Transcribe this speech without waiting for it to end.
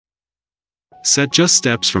Set just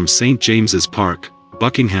steps from St. James's Park,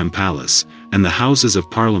 Buckingham Palace, and the Houses of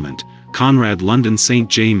Parliament, Conrad London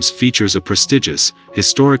St. features a prestigious,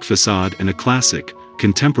 historic facade and a classic,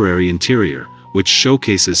 contemporary interior, which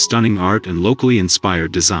showcases stunning art and locally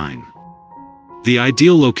inspired design. The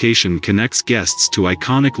ideal location connects guests to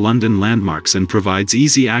iconic London landmarks and provides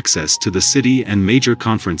easy access to the city and major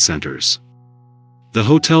conference centers. The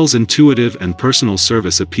hotel's intuitive and personal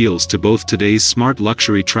service appeals to both today's smart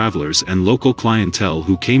luxury travelers and local clientele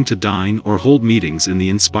who came to dine or hold meetings in the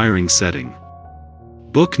inspiring setting.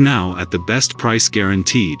 Book now at the best price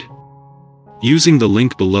guaranteed. Using the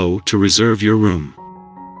link below to reserve your room.